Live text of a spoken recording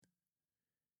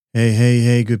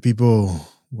Hey, good people.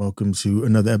 Welcome to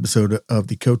another episode of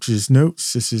the Coach's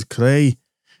Notes. This is Clay,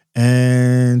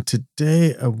 and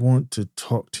today I want to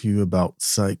talk to you about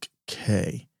Psych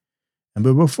K.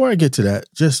 But before I get to that,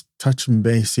 just touch and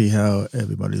base, see how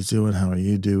everybody's doing. How are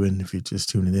you doing? If you're just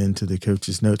tuning in to the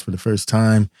Coach's Notes for the first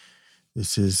time,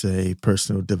 this is a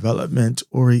personal development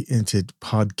oriented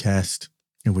podcast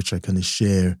in which I kind of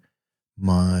share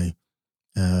my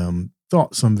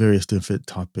thoughts on various different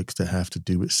topics that have to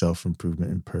do with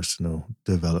self-improvement and personal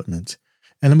development.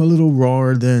 And I'm a little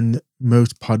rawer than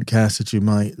most podcasts that you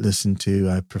might listen to.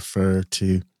 I prefer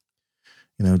to,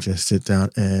 just sit down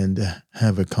and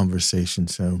have a conversation.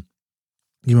 So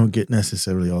you won't get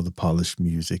necessarily all the polished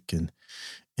music and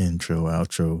intro,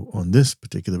 outro on this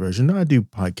particular version. No, I do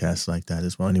podcasts like that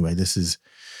as well. Anyway, this is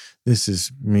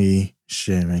me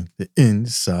sharing the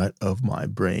inside of my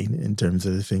brain in terms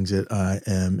of the things that I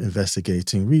am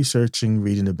investigating, researching,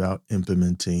 reading about,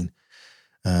 implementing,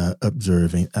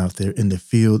 observing out there in the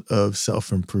field of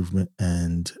self-improvement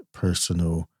and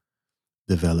personal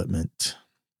development,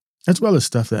 as well as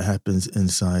stuff that happens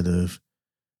inside of,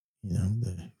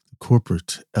 the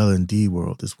corporate L&D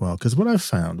world as well. Because what I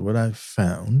found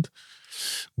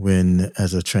when,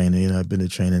 as a trainer, I've been a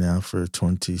trainer now for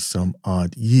 20 some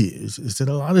odd years, is that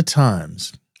a lot of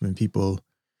times when people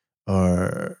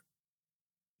are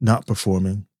not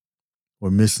performing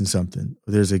or missing something,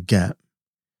 or there's a gap,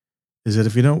 is that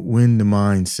if we don't win the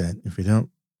mindset, if we don't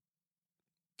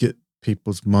get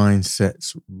people's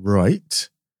mindsets right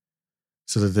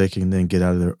so that they can then get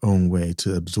out of their own way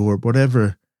to absorb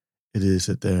whatever it is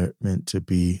that they're meant to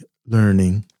be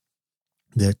learning,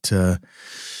 that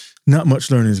not much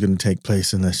learning is going to take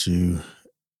place unless you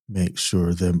make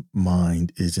sure the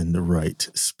mind is in the right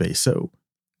space. So,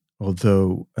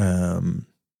 although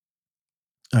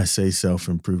I say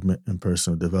self-improvement and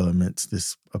personal development,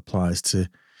 this applies to,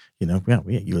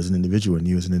 you as an individual and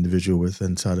you as an individual with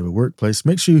inside of a workplace,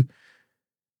 makes you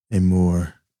a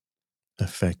more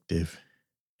effective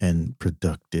and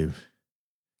productive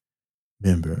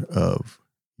member of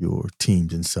your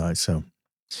teams inside. So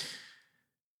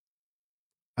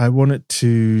I wanted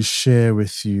to share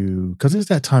with you, because it's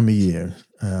that time of year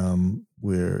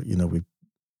where,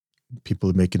 people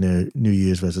are making their New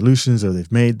Year's resolutions, or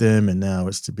they've made them, and now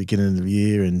it's the beginning of the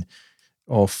year and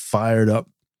all fired up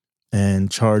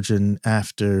and charging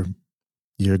after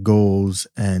your goals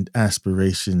and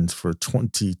aspirations for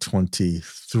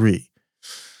 2023.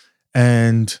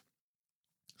 And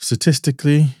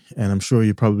statistically, and I'm sure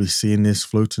you're probably seeing this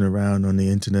floating around on the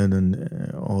internet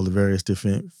and all the various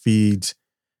different feeds,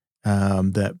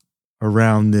 that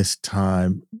around this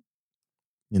time,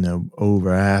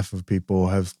 over half of people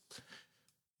have,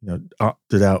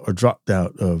 opted out or dropped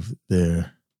out of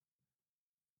their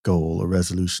goal or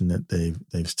resolution that they've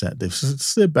set. They've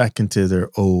slipped back into their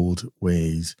old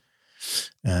ways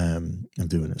of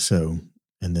doing it. So,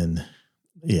 and then,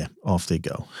 off they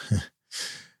go.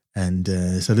 And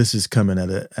so this is coming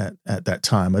at that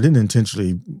time. I didn't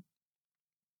intentionally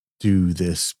do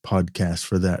this podcast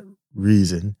for that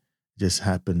reason. Just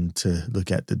happened to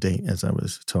look at the date as I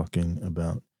was talking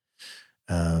about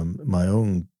my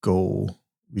own goal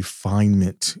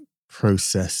refinement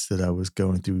process that I was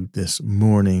going through this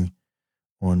morning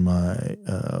on my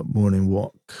morning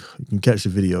walk. You can catch a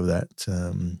video of that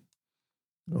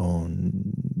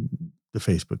on the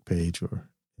Facebook page or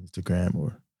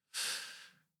Instagram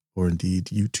or indeed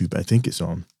YouTube. I think it's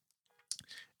on.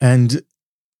 And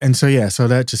so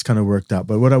that just kind of worked out.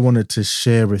 But what I wanted to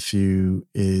share with you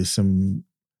is some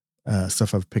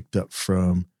stuff I've picked up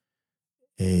from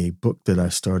a book that I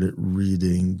started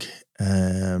reading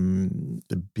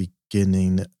the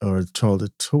beginning or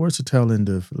towards the tail end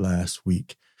of last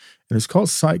week. And it's called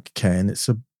Psych K, and it's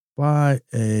by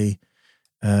a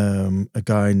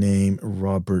guy named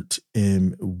Robert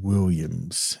M.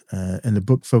 Williams. And the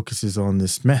book focuses on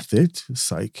this method,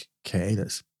 Psych K,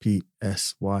 that's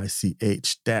PSYCH-K,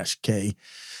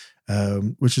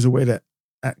 which is a way to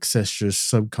access your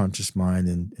subconscious mind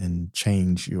and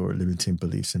change your limiting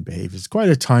beliefs and behaviors. It's quite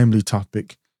a timely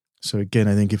topic. So again,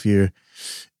 I think if you're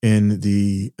in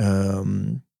the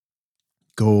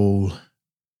goal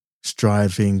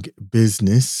striving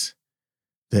business,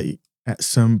 that at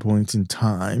some point in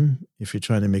time, if you're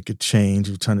trying to make a change,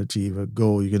 you're trying to achieve a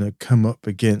goal, you're going to come up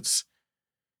against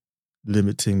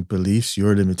limiting beliefs,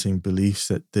 your limiting beliefs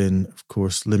that then, of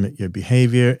course, limit your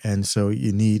behavior. And so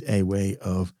you need a way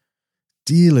of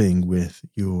dealing with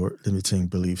your limiting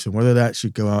beliefs. And whether that's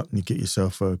you go out and you get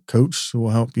yourself a coach who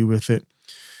will help you with it,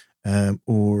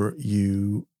 or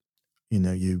you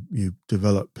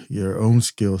develop your own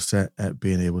skill set at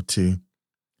being able to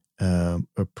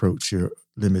approach your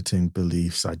limiting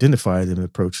beliefs, identify them,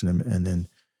 approaching them, and then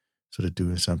sort of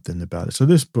doing something about it. So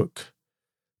this book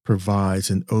provides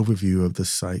an overview of the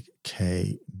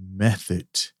Psych-K method,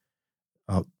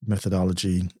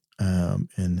 methodology,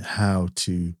 and how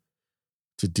to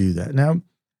do that. Now,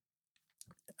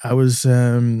 I was,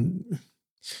 and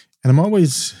I'm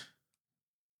always,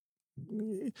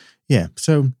 yeah.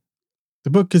 So the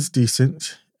book is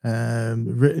decent,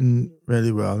 written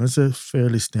really well. It's a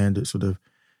fairly standard sort of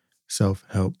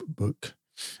self-help book.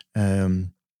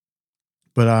 Um,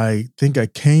 but I think I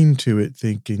came to it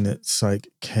thinking that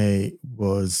Psych-K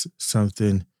was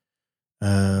something,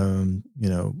 you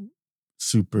know,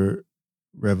 super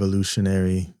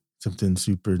revolutionary, something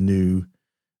super new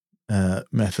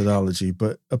methodology.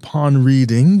 But upon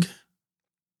reading,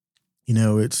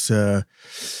 it's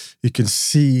you can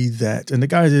see that, and the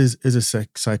guy is a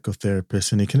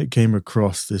psychotherapist, and he kind of came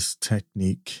across this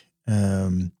technique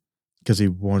because he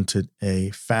wanted a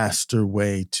faster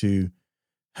way to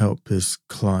help his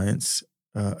clients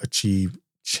achieve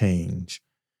change,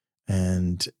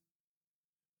 and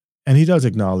he does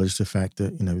acknowledge the fact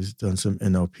that he's done some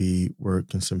NLP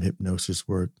work and some hypnosis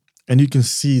work, and you can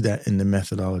see that in the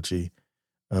methodology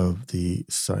of the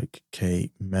Psych-K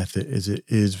method. It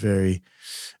is very,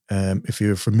 if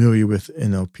you're familiar with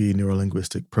NLP, neuro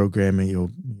linguistic programming,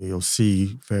 you'll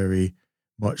see very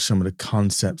much some of the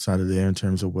concepts out of there in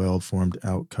terms of well-formed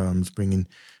outcomes, bringing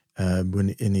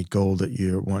when any goal that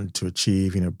you're wanting to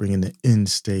achieve, bringing the end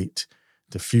state,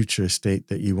 the future state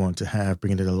that you want to have,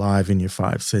 bringing it alive in your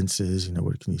five senses.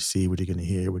 What can you see? What are you going to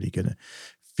hear? What are you going to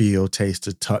feel, taste,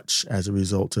 or touch as a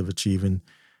result of achieving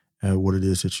what it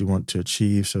is that you want to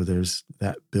achieve? So there's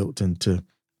that built into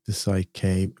the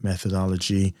Psych-K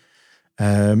methodology.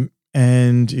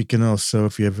 And you can also,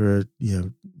 if you ever,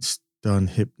 done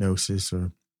hypnosis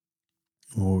or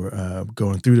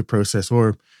going through the process,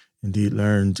 or indeed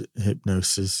learned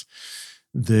hypnosis,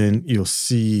 then you'll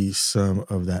see some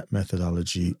of that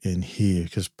methodology in here,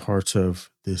 because part of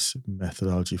this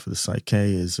methodology for the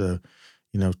Psych-K is,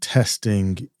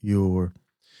 testing your,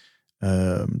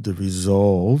 the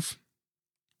resolve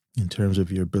in terms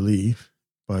of your belief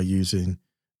by using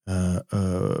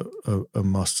a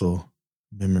muscle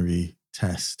memory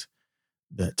test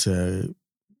that,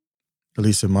 at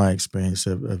least in my experience,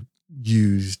 I've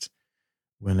used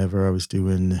whenever I was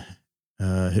doing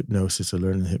hypnosis or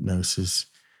learning hypnosis.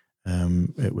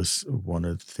 It was one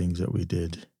of the things that we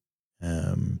did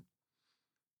in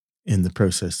the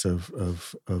process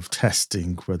of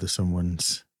testing whether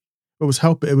someone's. It was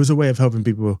It was a way of helping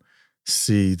people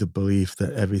see the belief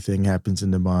that everything happens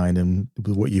in the mind, and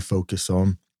what you focus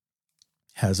on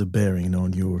has a bearing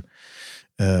on your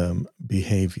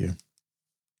behavior.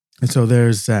 And so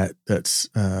there's that. That's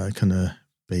kind of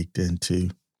baked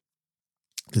into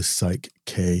the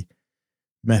Psych-K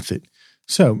method.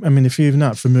 So, I mean, if you're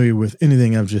not familiar with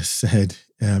anything I've just said,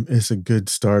 it's a good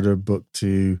starter book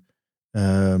to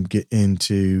get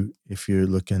into if you're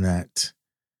looking at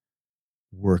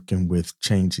working with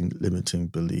changing limiting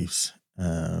beliefs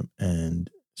and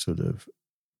sort of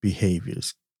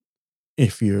behaviors.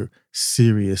 If you're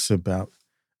serious about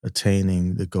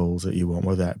attaining the goals that you want,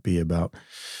 whether that be about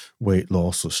weight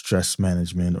loss or stress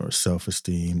management or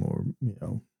self-esteem or,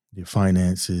 your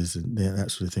finances and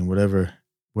that sort of thing,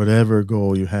 whatever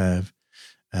goal you have,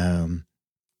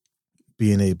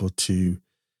 being able to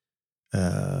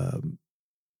um,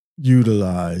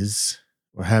 utilize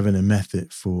or having a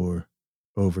method for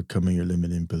overcoming your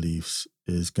limiting beliefs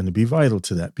is going to be vital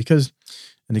to that. Because,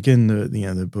 and again,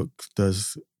 the book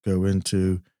does go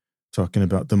into talking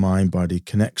about the mind-body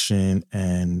connection,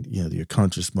 and your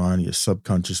conscious mind, your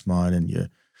subconscious mind, and your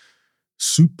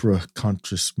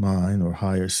supraconscious mind, or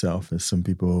higher self, as some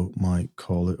people might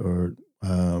call it, or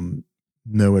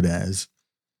know it as.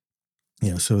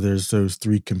 So there's those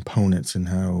three components, and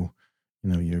how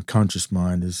your conscious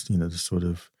mind is the sort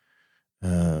of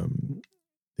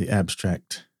the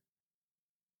abstract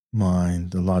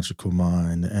mind, the logical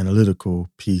mind, the analytical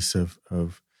piece of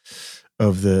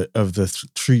the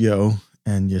trio,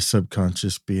 and your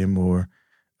subconscious being more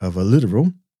of a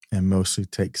literal, and mostly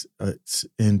takes its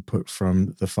input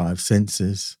from the five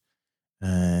senses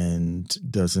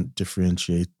and doesn't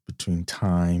differentiate between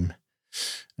time.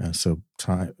 So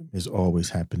time is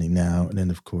always happening now. And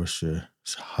then, of course, your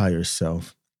higher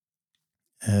self,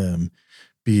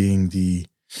 being the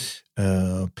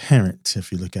parent,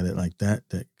 if you look at it like that,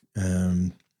 that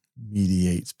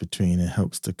mediates between, it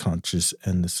helps the conscious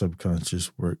and the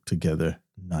subconscious work together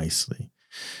nicely.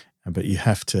 But you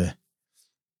have to,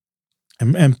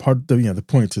 and part of the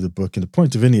point of the book, and the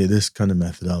point of any of this kind of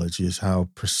methodology, is how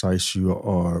precise you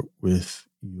are with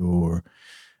your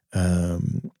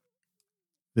um,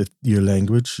 your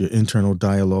language, your internal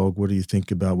dialogue. What do you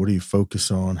think about? What do you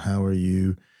focus on? How are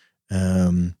you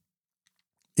um,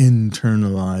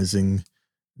 internalizing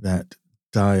that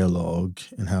dialogue,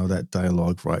 and how that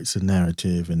dialogue writes a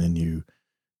narrative, and then you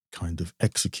kind of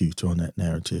execute on that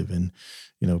narrative, and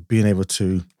being able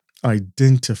to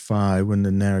identify when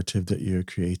the narrative that you're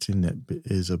creating that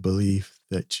is a belief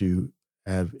that you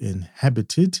have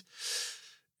inhabited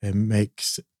and make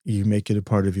it a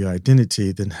part of your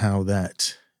identity, then how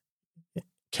that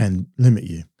can limit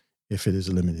you if it is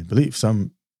a limited belief.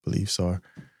 Some beliefs are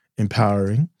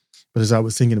empowering, but as I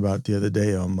was thinking about the other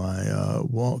day on my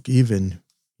walk, even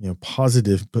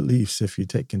positive beliefs, if you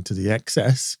take into the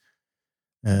excess,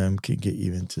 can get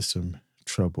you into some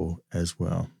trouble as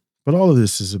well. But all of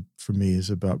this for me,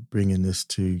 is about bringing this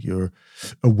to your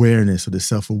awareness, or the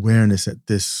self-awareness that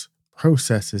this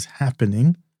process is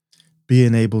happening,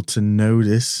 being able to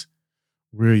notice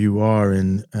where you are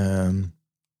in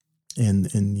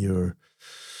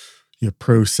your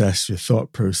process, your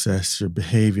thought process, your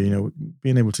behavior,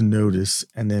 being able to notice,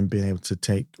 and then being able to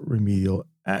take remedial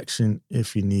action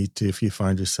if you need to, if you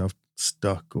find yourself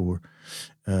stuck or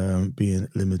being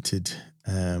limited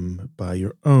by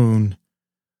your own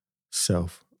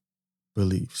self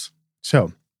beliefs.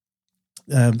 So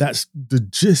that's the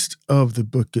gist of the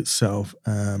book itself.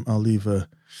 I'll leave a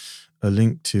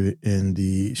link to it in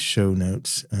the show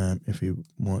notes if you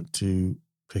want to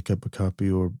pick up a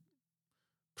copy or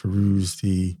peruse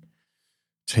the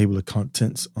table of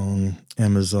contents on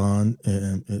Amazon.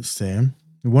 It's there.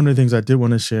 One of the things I did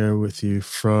want to share with you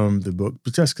from the book,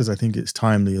 but just because I think it's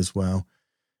timely as well,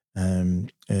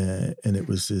 and it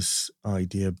was this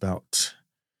idea about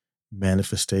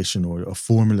manifestation, or a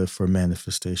formula for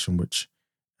manifestation, which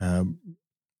um,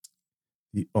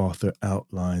 the author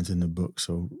outlines in the book.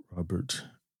 So Robert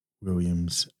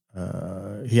Williams,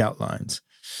 he outlines.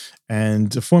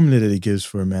 And the formula that he gives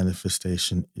for a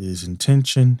manifestation is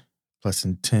intention plus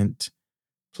intent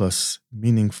plus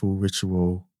meaningful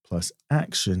ritual plus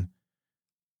action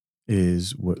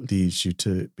is what leads you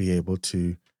to be able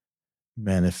to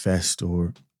manifest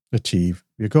or achieve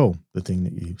your goal, the thing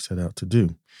that you set out to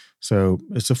do. So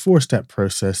it's a 4-step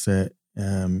process that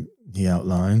he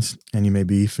outlines, and you may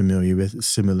be familiar with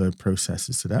similar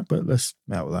processes to that, but let's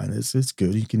outline this. It's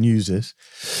good. You can use this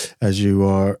as you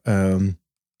are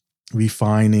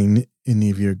refining any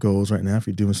of your goals right now. If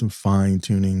you're doing some fine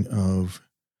tuning of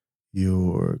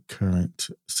your current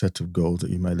set of goals that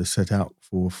you might have set out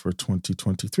for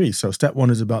 2023. So step 1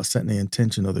 is about setting the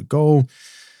intention of the goal.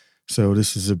 So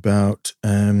this is about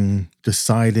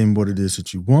deciding what it is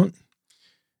that you want,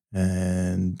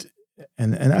 and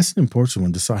that's an important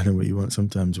one. Deciding what you want.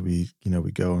 Sometimes we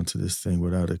go into this thing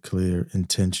without a clear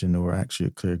intention, or actually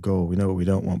a clear goal. We know what we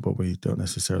don't want, but we don't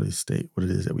necessarily state what it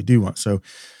is that we do want. So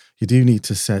you do need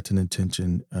to set an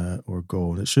intention or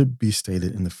goal. It should be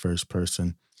stated in the first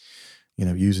person,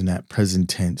 using that present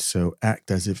tense. So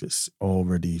act as if it's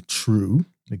already true.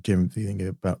 Again, thinking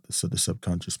about the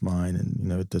subconscious mind,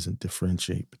 and it doesn't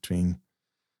differentiate between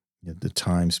the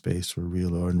time space or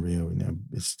real or unreal.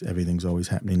 It's everything's always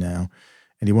happening now,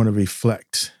 and you want to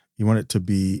reflect. You want it to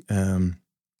be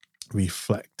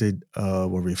reflected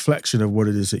or reflection of what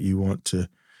it is that you want to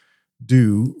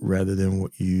do, rather than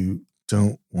what you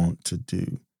don't want to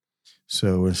do.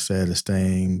 So instead of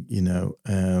saying, you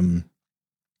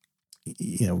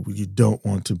don't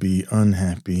want to be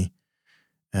unhappy,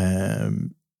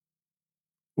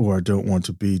 or I don't want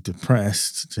to be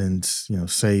depressed, and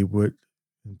say what,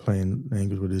 in plain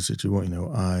language, what it is that you want.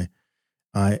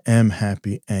 I am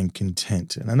happy and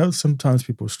content. And I know sometimes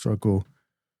people struggle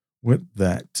with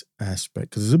that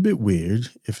aspect, because it's a bit weird,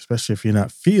 especially if you're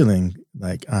not feeling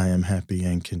like I am happy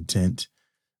and content,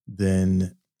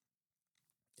 then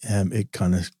it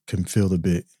kind of can feel a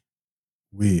bit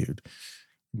weird.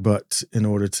 But in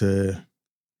order to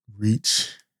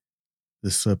reach the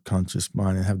subconscious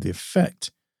mind and have the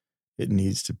effect, it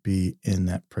needs to be in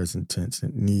that present tense.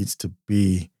 It needs to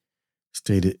be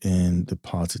stated in the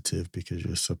positive, because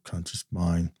your subconscious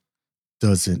mind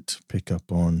doesn't pick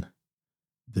up on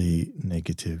the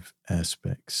negative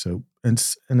aspects. So, and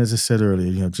as I said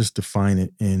earlier, just define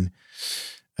it in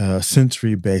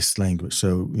sensory-based language.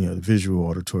 So, the visual,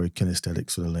 auditory,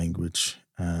 kinesthetics of the language.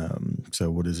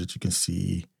 So what is it you can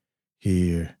see,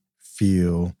 hear,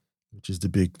 feel, which is the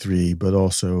big 3, but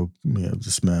also,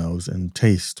 the smells and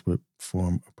taste would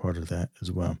form a part of that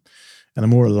as well. And the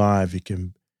more alive you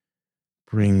can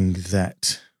bring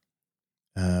that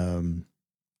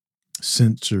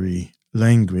sensory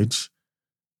language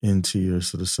into your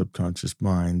sort of subconscious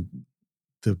mind,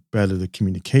 the better the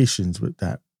communications with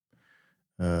that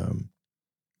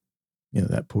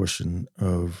that portion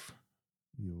of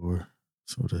your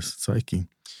sort of psyche.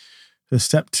 The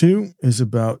step 2 is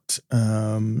about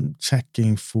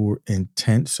checking for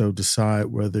intent. So decide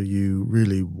whether you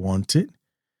really want it,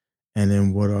 and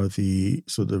then what are the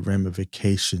sort of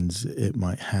ramifications it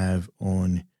might have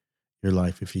on your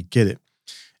life if you get it.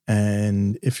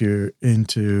 And if you're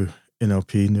into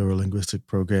NLP, neuro linguistic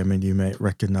programming, you may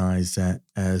recognize that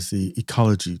as the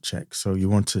ecology check. So you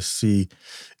want to see,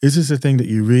 is this a thing that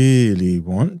you really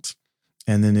want?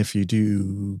 And then if you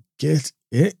do get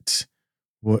it,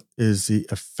 what is the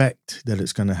effect that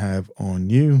it's going to have on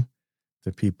you,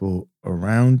 the people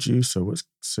around you? So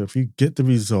if you get the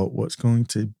result, what's going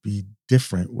to be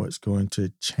different? What's going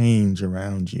to change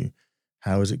around you?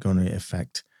 How is it going to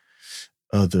affect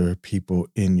other people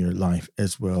in your life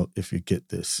as well if you get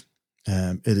this?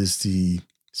 This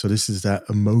is that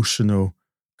emotional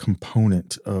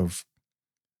component of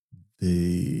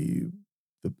the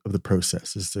of the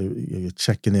process. Is you're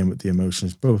checking in with the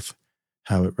emotions, both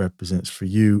how it represents for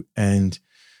you and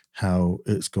how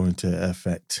it's going to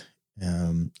affect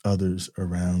others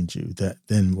around you. That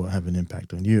then will have an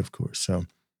impact on you, of course. So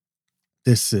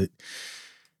this,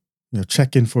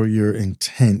 check in for your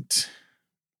intent.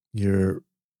 You're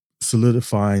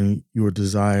solidifying your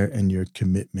desire and your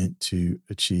commitment to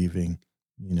achieving,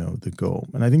 the goal.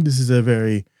 And I think this is a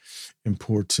very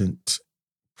important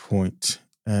point,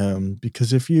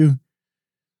 because if you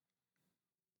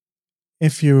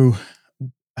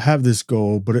have this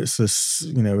goal, but it's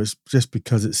just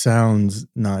because it sounds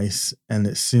nice and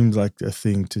it seems like a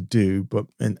thing to do, but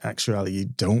in actuality you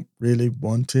don't really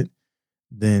want it,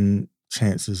 then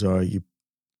chances are you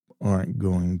aren't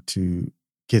going to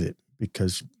get it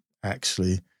because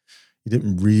actually you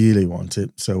didn't really want it.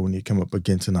 So when you come up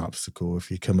against an obstacle, if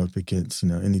you come up against,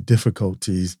 any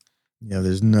difficulties,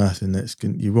 there's nothing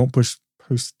you won't push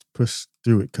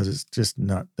through it because it's just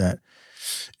not that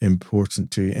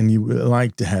important to you. And you would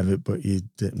like to have it, but you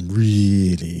didn't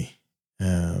really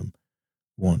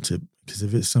want it. Because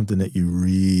if it's something that you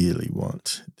really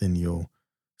want, then you'll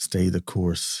stay the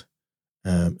course,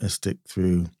 and stick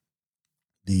through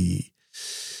the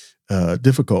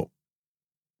difficult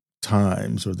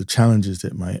times or the challenges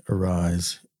that might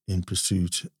arise in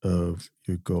pursuit of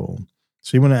your goal.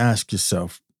 So you want to ask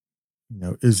yourself,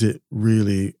 is it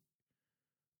really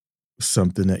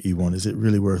something that you want? Is it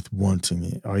really worth wanting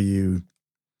it? Are you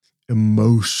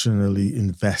emotionally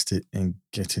invested in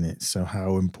getting it? So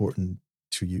how important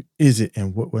to you is it?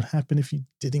 And what would happen if you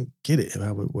didn't get it?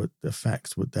 What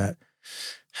effects would that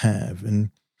have? And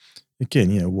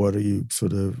again, what are you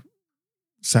sort of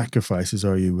sacrifices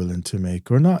are you willing to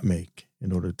make or not make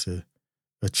in order to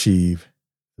achieve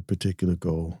the particular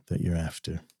goal that you're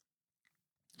after?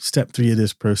 Step 3 of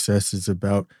this process is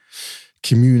about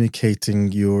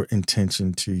communicating your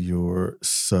intention to your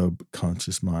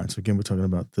subconscious mind. So again, we're talking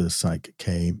about the Psych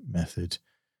K method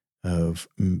of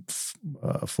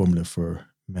formula for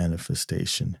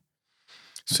manifestation.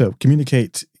 So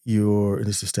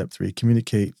this is step 3,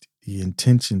 communicate the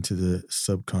intention to the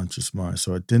subconscious mind.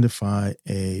 So identify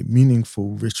a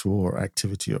meaningful ritual or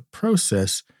activity or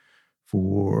process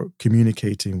for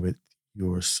communicating with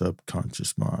your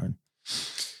subconscious mind,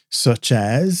 such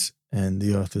as, and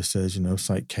the author says,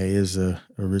 Psych K is a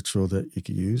ritual that you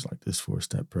could use, like this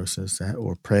 4-step process, that,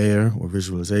 or prayer, or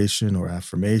visualization, or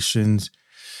affirmations,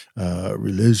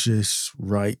 religious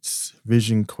rites,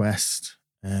 vision quest,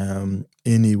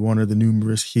 any one of the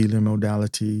numerous healing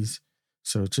modalities.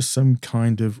 So just some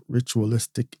kind of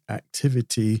ritualistic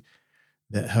activity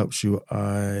that helps you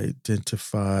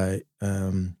identify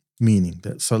meaning,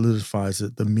 that solidifies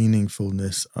the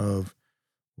meaningfulness of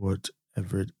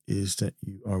whatever it is that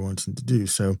you are wanting to do.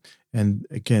 So, and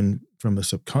again, from a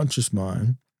subconscious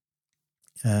mind,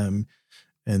 and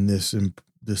this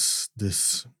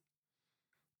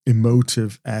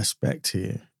emotive aspect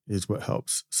here is what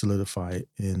helps solidify it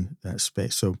in that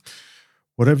space. So,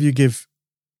 whatever you give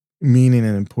meaning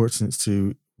and importance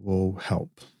to will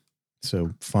help.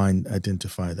 So,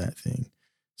 identify that thing.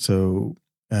 So,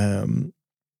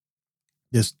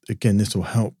 this will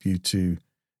help you to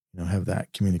have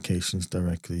that communications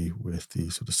directly with the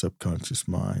sort of subconscious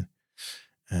mind,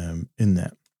 in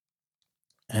that.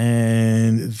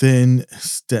 And then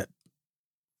step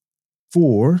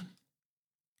 4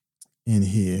 in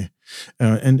here,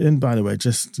 and by the way,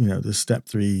 just the step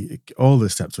 3, all the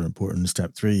steps are important.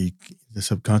 Step 3, the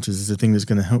subconscious is the thing that's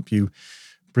going to help you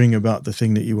bring about the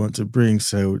thing that you want to bring.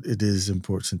 So it is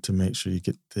important to make sure you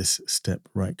get this step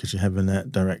right, because you're having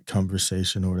that direct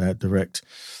conversation or that direct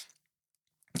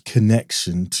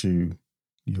connection to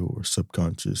your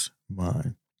subconscious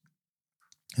mind,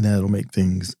 and that'll make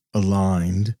things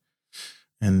aligned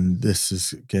And this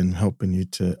is, again, helping you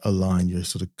to align your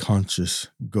sort of conscious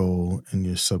goal and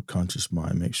your subconscious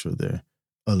mind, make sure they're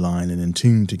aligned and in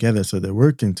tune together so they're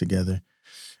working together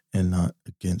and not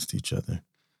against each other.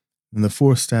 And the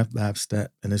fourth step, lab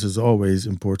step, and this is always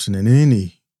important in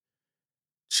any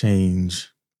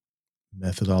change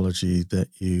methodology that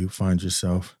you find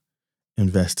yourself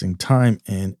investing time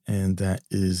in, and that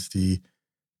is the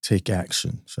take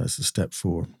action. So that's the step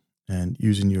 4. And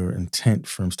using your intent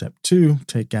from step 2,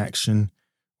 take action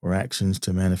or actions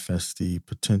to manifest the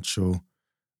potential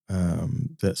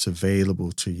that's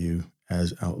available to you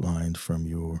as outlined from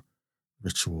your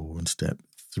ritual in step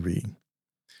 3.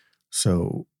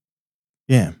 So,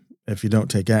 yeah, if you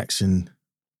don't take action,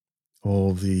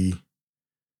 all the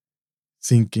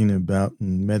thinking about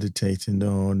and meditating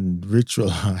on and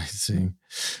ritualizing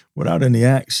without any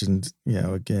actions,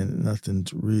 again,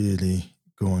 nothing's really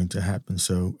going to happen.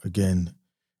 So, again,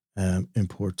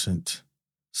 important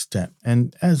step.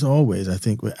 And as always, I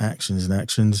think with actions,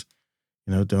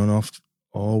 don't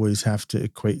always have to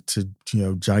equate to,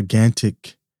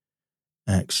 gigantic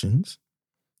actions.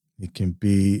 It can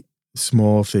be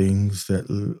small things that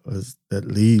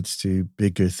leads to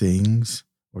bigger things,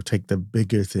 or take the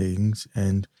bigger things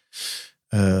and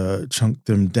chunk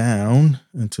them down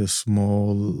into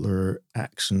smaller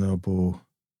actionable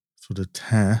sort of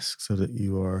tasks so that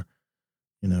you are,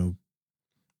 you know,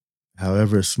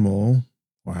 however small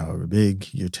or however big,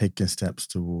 you're taking steps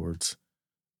towards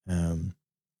um,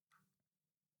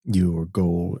 your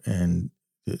goal and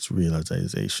its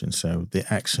realization. So the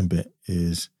action bit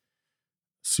is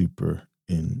super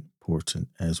important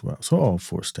as well. So all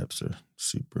 4 steps are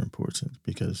super important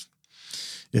because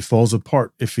it falls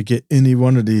apart if you get any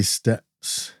one of these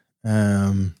steps,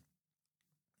 or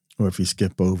if you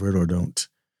skip over it or don't,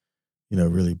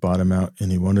 really bottom out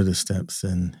any one of the steps,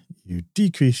 then you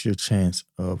decrease your chance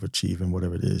of achieving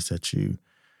whatever it is that you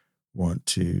want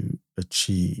to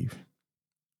achieve.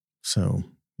 So,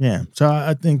 yeah. So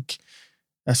I think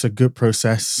that's a good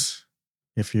process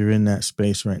if you're in that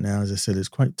space right now. As I said, it's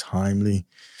quite timely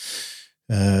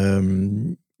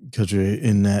because you're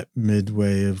in that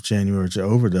midway of January to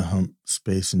over the hump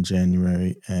space in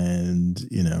January, and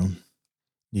you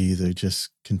either just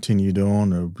continued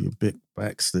on or you're a bit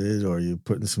backslid or you're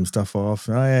putting some stuff off.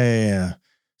 Oh, yeah.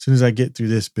 As soon as I get through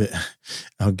this bit,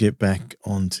 I'll get back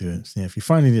onto it. So, yeah, if you're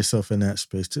finding yourself in that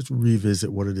space, just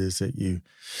revisit what it is that you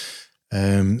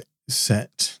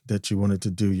set that you wanted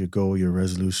to do, your goal, your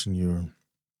resolution,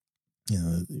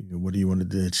 what do you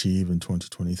wanted to achieve in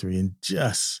 2023, and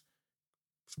just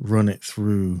run it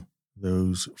through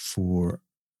those 4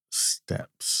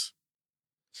 steps.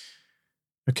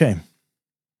 Okay.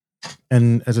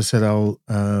 And as I said, I'll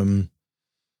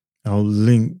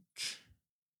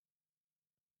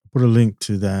put a link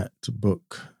to that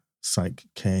book, Psych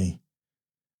K,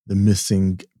 The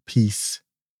Missing Piece,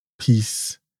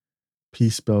 peace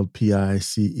spelled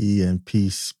Pice, and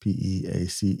peace,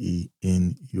 Peace,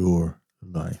 in your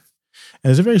life.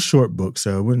 And it's a very short book,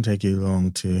 so it wouldn't take you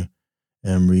long to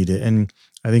read it. And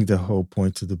I think the whole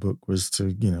point of the book was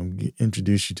to,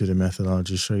 introduce you to the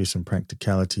methodology, show you some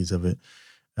practicalities of it.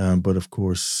 But of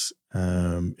course,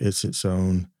 it's its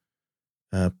own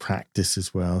practice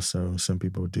as well. So some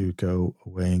people do go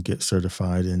away and get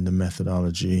certified in the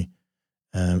methodology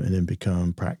and then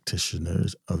become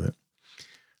practitioners of it.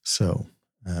 So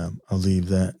I'll leave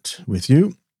that with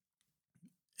you.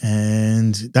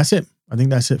 And that's it. I think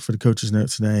that's it for the coach's note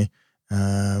today.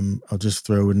 I'll just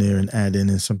throw in there and add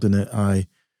in something that I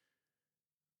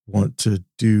want to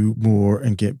do more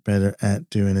and get better at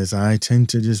doing, is I tend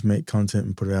to just make content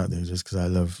and put it out there just because I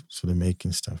love sort of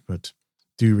making stuff, but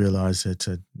do realize that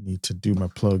I need to do my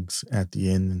plugs at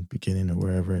the end and beginning or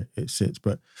wherever it sits.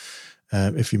 But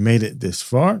if you made it this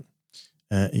far,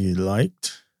 you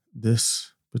liked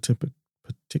this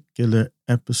particular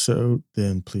episode,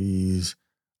 then please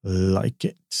like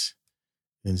it.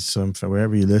 And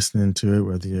wherever you're listening to it,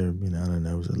 whether you're, I don't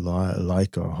know, is it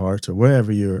like or heart or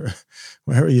wherever you're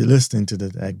listening to the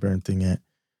Dagburn thing at,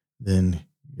 then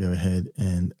go ahead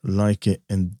and like it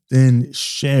and then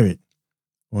share it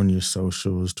on your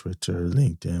socials, Twitter,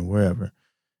 LinkedIn, wherever.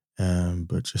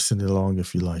 But just send it along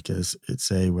if you like it.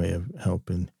 It's a way of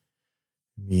helping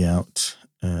me out.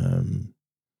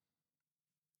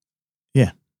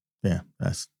 Yeah,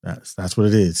 that's what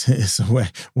it is. It's a way.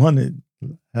 One, it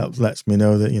lets me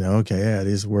know that, okay, yeah, it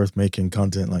is worth making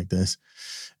content like this,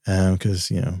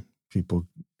 because, people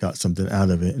got something out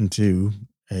of it. And 2,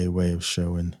 a way of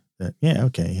showing that, yeah,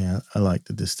 okay, yeah, I liked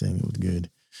that this thing was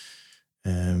good.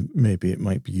 Maybe it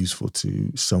might be useful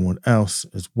to someone else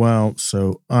as well.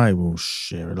 So I will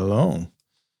share it along.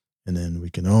 and then we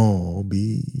can all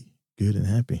be good and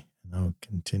happy. And I'll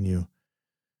continue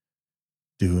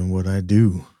doing what I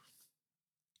do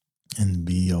and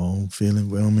be all feeling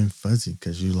warm and fuzzy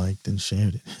because you liked and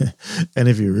shared it. And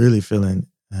if you're really feeling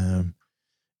in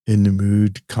the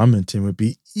mood, commenting would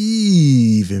be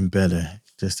even better,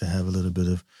 just to have a little bit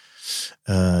of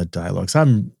dialogue. So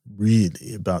I'm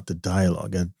really about the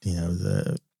dialogue.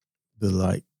 The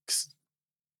likes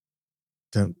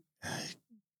don't.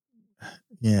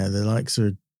 Yeah, the likes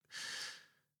are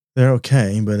they're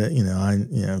okay, but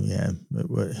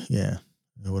yeah.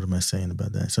 What am I saying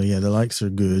about that? So yeah, the likes are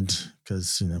good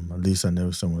because at least I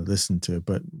know someone listened to it.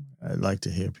 But I'd like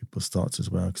to hear people's thoughts as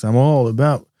well because I'm all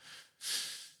about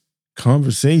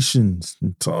conversations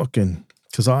and talking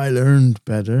because I learned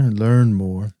better and learn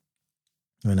more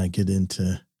when I get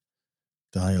into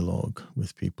dialogue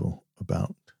with people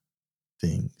about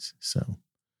things. So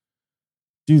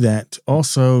do that.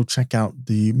 Also, check out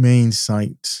the main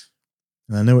site.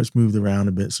 And I know it's moved around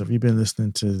a bit. So if you've been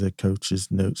listening to the coach's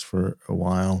notes for a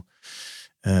while,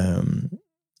 I've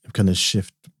kind of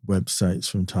shift websites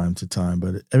from time to time,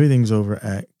 but everything's over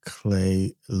at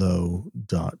claylow.com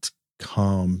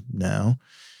now.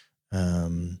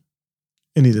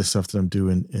 Any of the stuff that I'm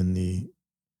doing in the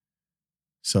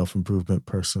self-improvement,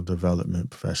 personal development,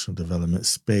 professional development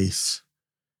space,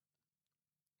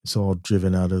 it's all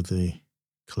driven out of the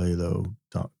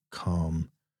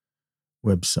claylow.com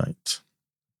website.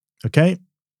 Okay.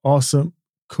 Awesome.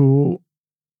 Cool.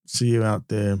 See you out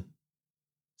there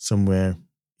somewhere,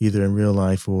 either in real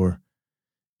life or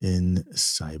in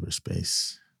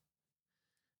cyberspace.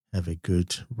 Have a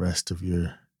good rest of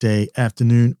your day,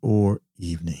 afternoon, or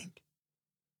evening.